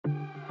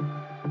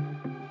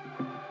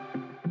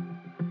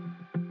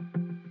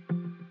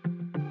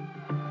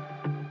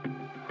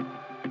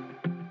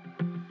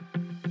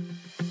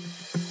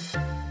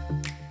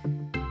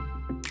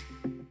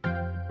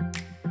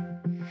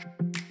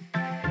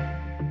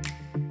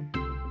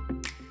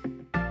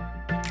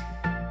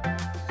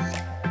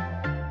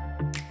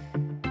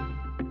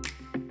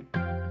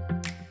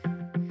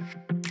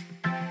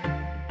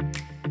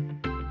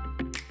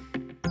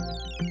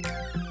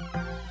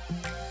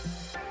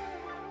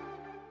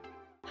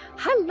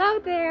Hello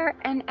there,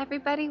 and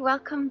everybody,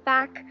 welcome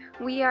back.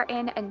 We are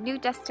in a new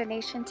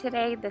destination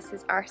today. This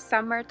is our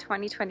summer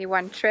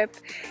 2021 trip,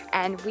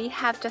 and we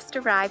have just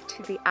arrived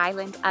to the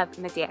island of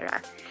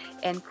Madeira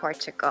in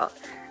Portugal.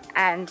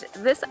 And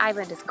this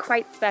island is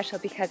quite special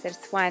because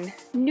it's won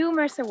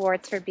numerous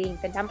awards for being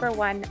the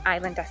 #1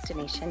 island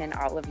destination in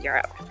all of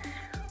Europe,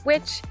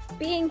 which,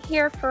 being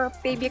here for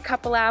maybe a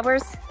couple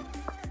hours,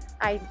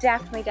 I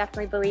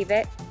definitely believe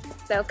it.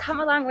 So come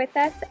along with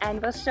us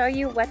and we'll show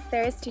you what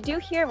there is to do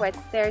here, what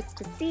there is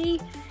to see,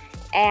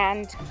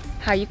 and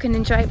how you can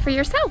enjoy it for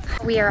yourself.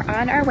 We are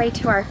on our way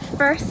to our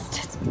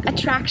first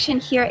attraction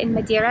here in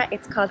Madeira.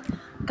 It's called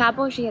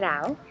Cabo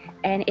Girao,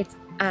 and it's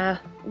a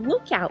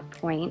lookout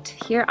point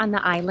here on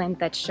the island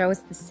that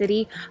shows the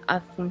city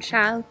of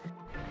Funchal.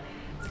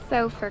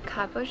 So for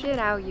Cabo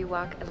Girao, you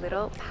walk a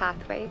little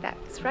pathway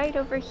that's right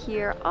over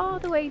here all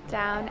the way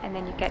down, and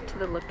then you get to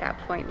the lookout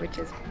point, which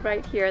is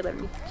right here. Let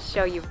me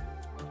show you.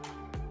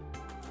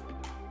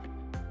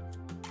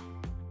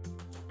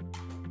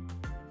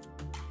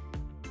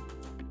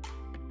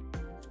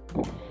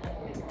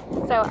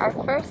 So our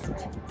first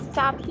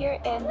stop here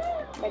in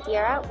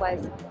Madeira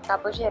was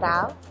Cabo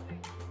Girao,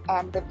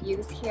 and the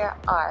views here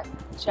are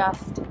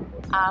just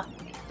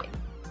amazing.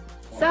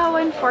 So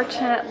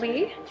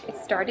unfortunately, it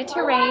started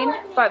to rain,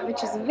 but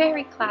which is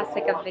very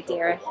classic of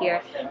Madeira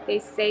here. They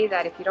say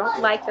that if you don't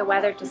like the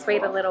weather, just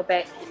wait a little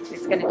bit,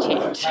 it's gonna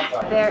change.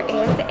 There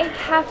is a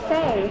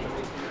cafe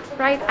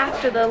right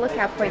after the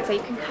lookout point, so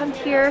you can come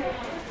here,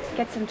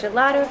 get some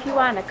gelato if you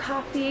want, a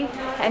coffee,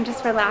 and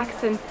just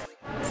relax. And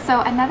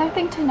so another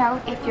thing to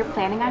note if you're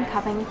planning on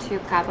coming to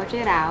Cabo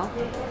Girao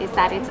is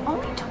that it's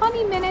only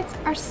 20 minutes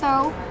or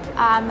so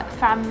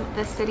from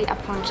the city of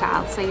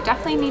Funchal, so you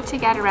definitely need to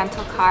get a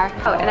rental car.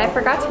 Oh, and I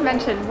forgot to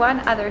mention one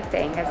other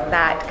thing is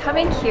that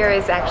coming here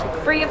is actually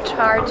free of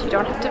charge. You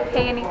don't have to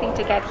pay anything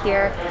to get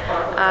here,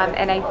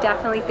 and I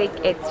definitely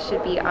think it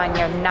should be on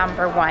your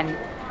 #1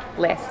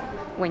 list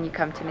when you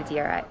come to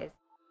Madeira.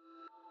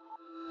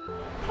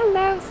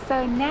 Hello,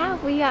 so now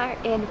we are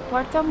in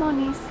Porto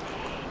Moniz.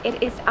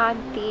 It is on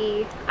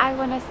the, I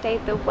want to say,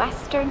 the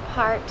western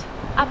part,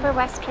 upper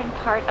western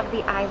part of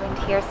the island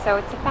here. So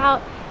it's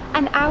about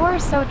an hour or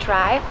so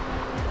drive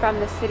from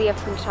the city of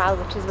Funchal,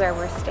 which is where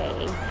we're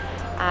staying.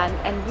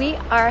 And we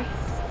are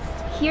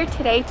here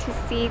today to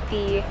see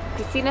the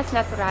Picinas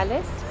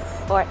Naturales,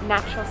 or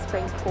natural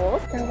spring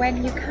pools. So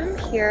when you come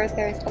here,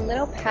 there's a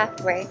little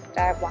pathway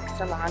that walks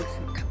along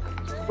some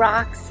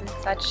rocks and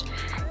such,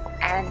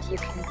 and you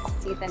can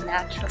see the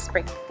natural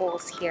spring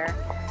pools here.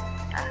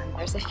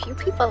 There's a few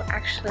people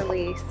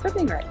actually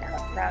swimming right now.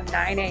 It's around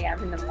 9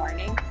 a.m. in the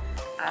morning.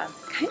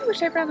 Kind of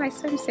wish I brought my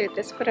swimsuit.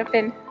 This would have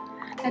been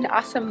an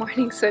awesome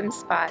morning swim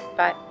spot,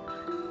 but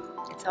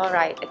it's all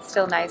right. It's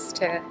still nice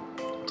to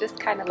just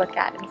kind of look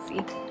at and see.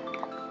 A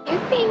few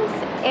things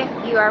if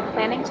you are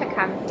planning to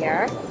come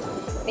here. I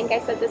think I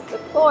said this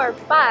before,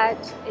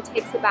 but it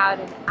takes about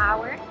an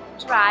hour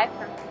drive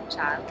from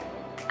Funchal,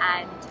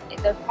 and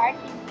the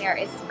parking here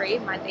is free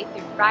Monday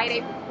through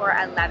Friday before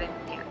 11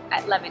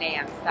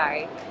 a.m.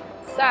 sorry.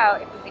 So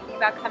if you're thinking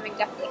about coming,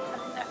 definitely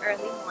come in the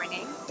early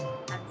morning,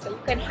 so you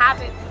can have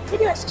it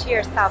pretty much to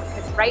yourself,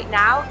 because right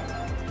now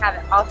we have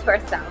it all to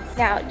ourselves.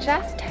 Now,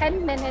 just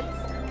 10 minutes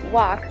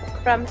walk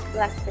from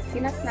Las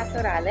Picinas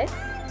Naturales,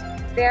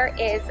 there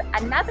is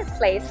another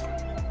place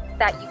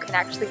that you can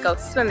actually go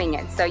swimming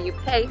in. So you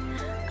pay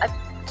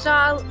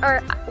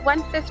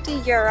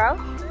 €150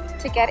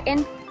 to get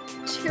into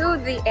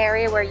the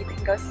area where you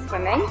can go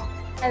swimming.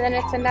 And then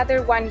it's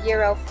another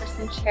 €1 for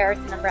some chairs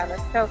and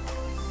umbrellas. So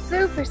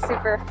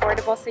super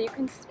affordable. So you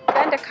can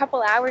spend a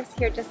couple hours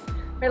here just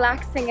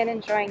relaxing and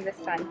enjoying the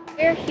sun.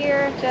 We're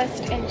here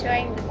just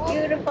enjoying the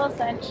beautiful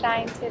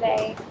sunshine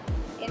today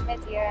in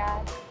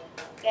Madeira.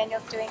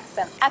 Daniel's doing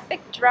some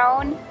epic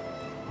drone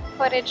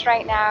footage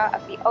right now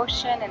of the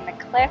ocean and the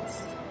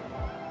cliffs.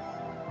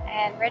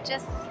 And we're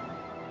just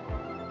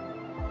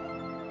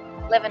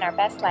living our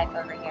best life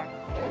over here.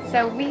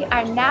 So we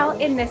are now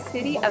in the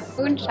city of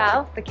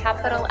Funchal, the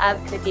capital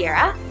of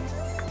Madeira.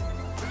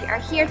 We are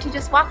here to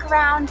just walk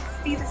around,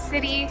 see the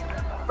city.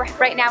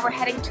 Right now we're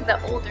heading to the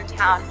older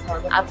town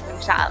of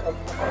Funchal.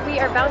 We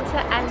are about to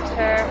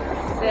enter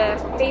the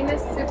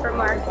famous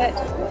supermarket.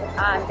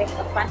 They have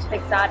a bunch of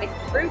exotic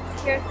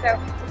fruits here, so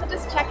we'll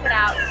just check it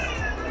out.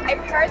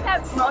 I've heard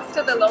that most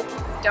of the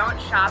locals don't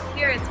shop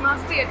here. It's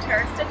mostly a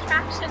tourist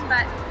attraction,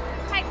 but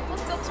we'll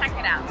still check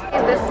it out.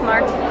 This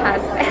market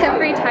has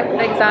every type of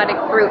exotic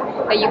fruit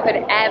that you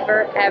could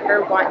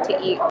ever want to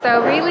eat.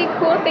 So a really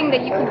cool thing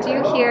that you can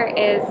do here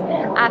is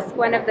ask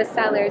one of the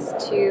sellers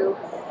to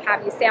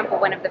have you sample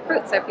one of the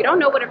fruits. So if you don't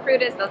know what a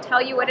fruit is, they'll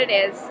tell you what it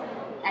is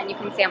and you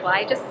can sample.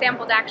 I just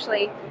sampled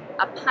actually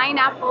a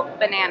pineapple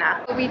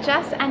banana. We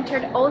just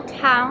entered Old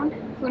Town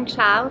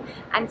Funchal,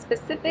 and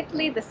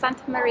specifically the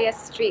Santa Maria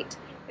Street.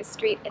 The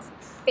street is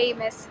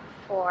famous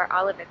for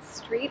all of its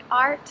street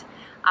art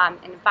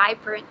and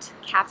vibrant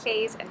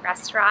cafes and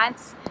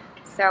restaurants.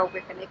 So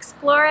we're going to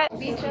explore it.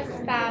 We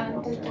just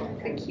found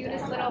the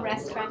cutest little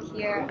restaurant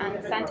here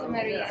on Santa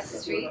Maria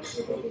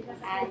Street,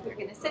 and we're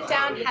going to sit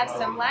down, have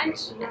some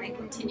lunch, and then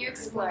continue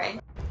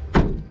exploring.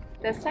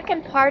 The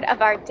second part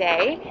of our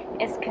day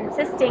is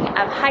consisting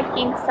of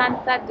hiking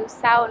Santa do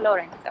São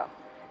Lourenco,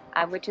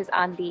 which is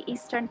on the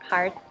eastern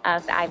part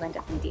of the island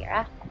of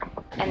Madeira.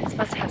 And it's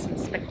supposed to have some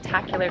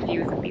spectacular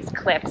views of these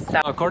cliffs.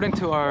 So. According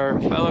to our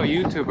fellow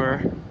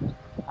YouTuber,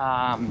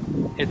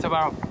 it's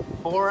about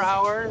 4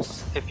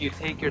 hours if you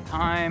take your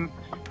time,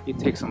 you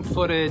take some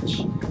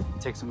footage,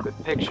 take some good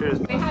pictures.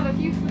 They have a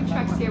few food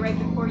trucks here right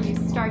before you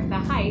start the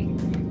hike,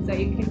 so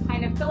you can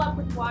kind of fill up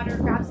with water,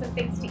 grab some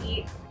things to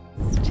eat.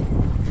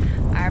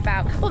 Are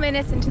about a couple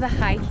minutes into the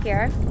hike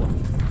here,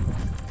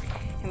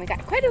 and we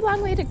got quite a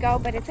long way to go,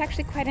 but it's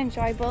actually quite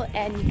enjoyable,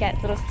 and you get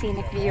a little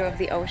scenic view of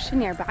the ocean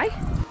nearby.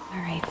 All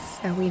right,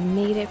 so we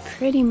made it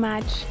pretty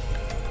much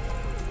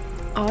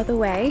all the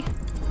way.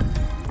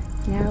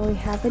 Now we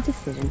have a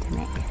decision to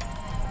make.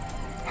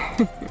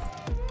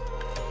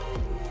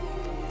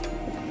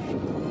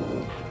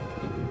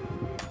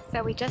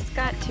 So we just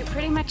got to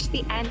pretty much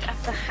the end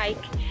of the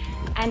hike,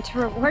 and to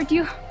reward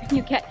you when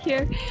you get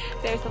here,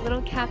 there's a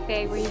little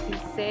cafe where you can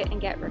sit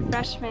and get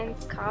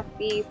refreshments,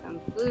 coffee, some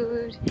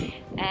food,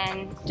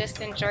 and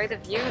just enjoy the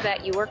view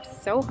that you worked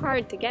so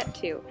hard to get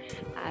to.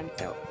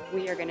 So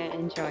we are going to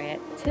enjoy it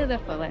to the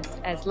fullest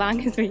as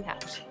long as we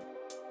have.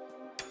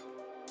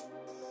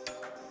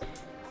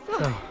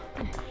 So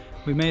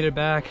we made it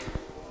back.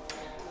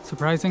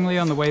 Surprisingly,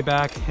 on the way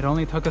back, it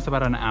only took us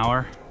about an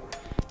hour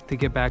to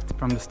get back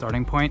from the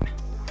starting point.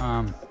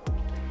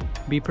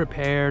 Be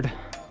prepared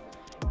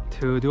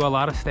to do a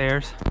lot of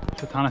stairs,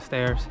 a ton of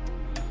stairs,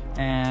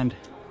 and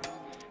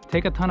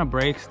take a ton of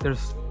breaks.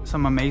 There's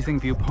some amazing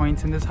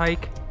viewpoints in this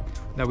hike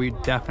that we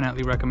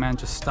definitely recommend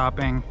just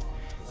stopping,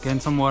 getting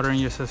some water in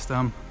your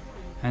system,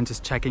 and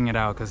just checking it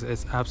out because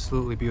it's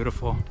absolutely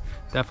beautiful.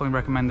 Definitely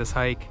recommend this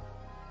hike.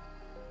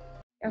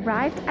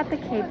 Arrived at the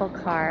cable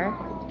car,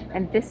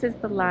 and this is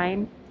the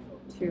line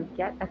to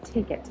get a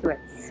ticket to it.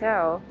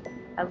 So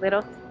a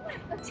little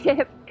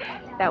tip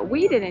that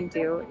we didn't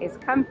do is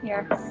come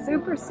here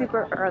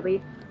super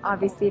early,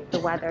 obviously if the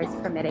weather is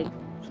permitting,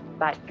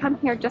 but come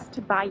here just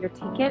to buy your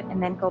ticket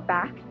and then go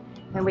back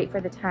and wait for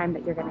the time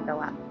that you're going to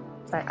go up.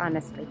 But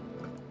honestly,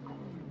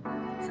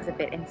 this is a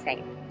bit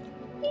insane.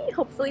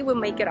 Hopefully we'll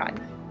make it on.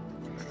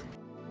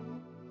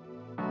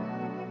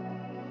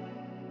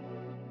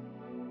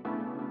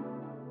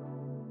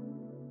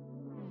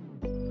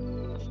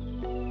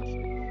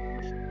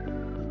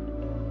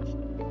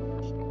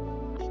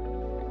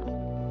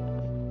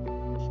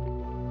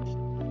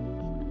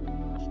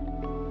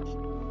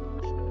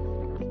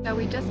 So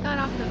we just got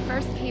off the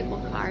first cable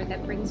car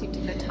that brings you to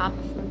the top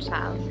of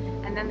Funchal,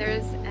 and then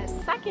there's a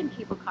second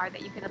cable car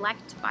that you can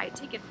elect to buy a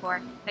ticket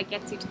for that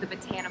gets you to the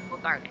Botanical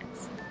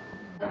Gardens.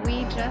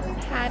 We just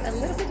had a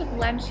little bit of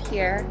lunch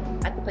here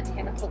at the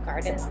Botanical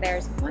Gardens.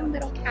 There's one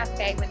little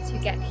cafe once you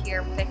get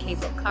here with a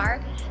cable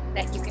car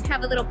that you can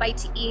have a little bite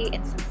to eat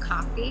and some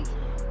coffee,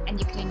 and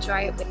you can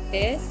enjoy it with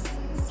this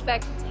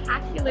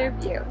spectacular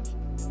view.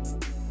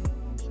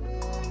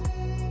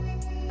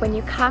 When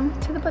you come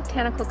to the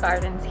Botanical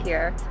Gardens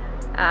here,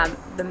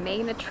 the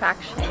main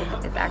attraction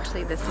is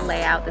actually this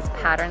layout, this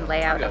pattern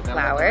layout of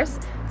flowers.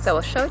 So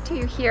we'll show it to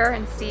you here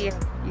and see if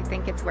you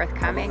think it's worth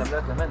coming.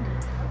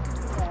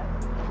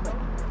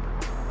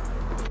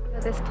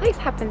 This place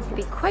happens to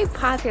be quite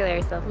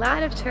popular. There's a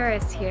lot of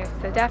tourists here,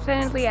 so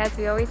definitely, as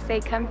we always say,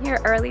 come here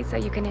early so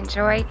you can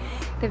enjoy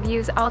the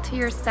views all to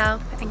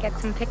yourself and get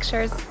some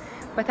pictures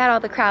without all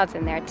the crowds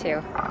in there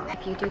too.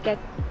 If you do get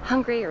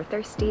hungry or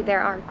thirsty,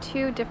 there are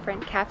two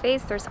different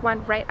cafes. There's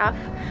one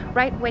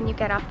right when you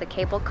get off the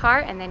cable car,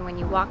 and then when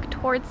you walk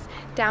towards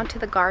down to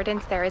the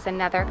gardens, there is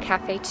another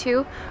cafe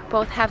too.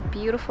 Both have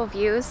beautiful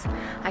views.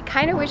 I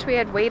kind of wish we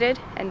had waited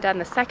and done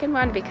the second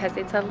one because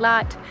it's a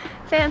lot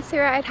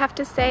fancier, I'd have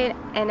to say,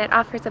 and it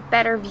offers a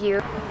better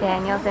view.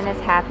 Daniel's in his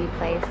happy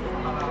place.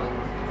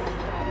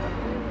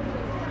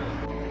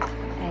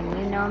 And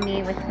you know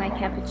me with my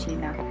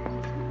cappuccino.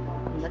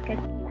 Look at.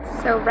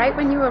 So right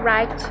when you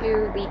arrive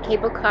to the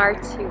cable car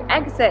to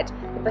exit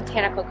the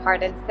Botanical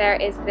Gardens, there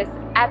is this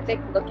epic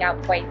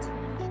lookout point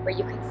where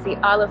you can see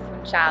all of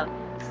Funchal.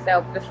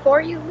 So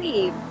before you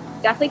leave,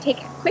 definitely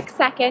take a quick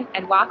second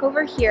and walk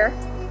over here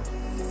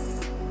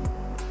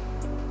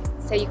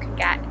so you can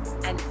get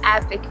an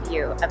epic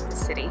view of the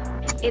city.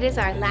 It is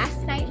our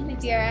last night in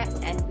Madeira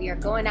and we are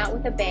going out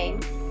with a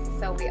bang.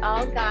 So we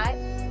all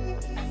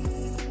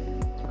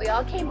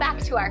came back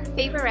to our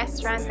favorite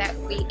restaurant that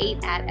we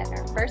ate at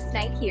our first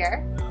night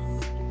here.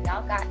 We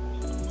all got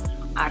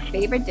our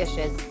favorite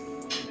dishes.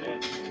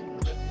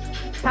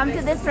 Come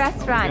to this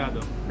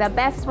restaurant, the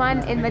best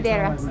one in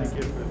Madeira.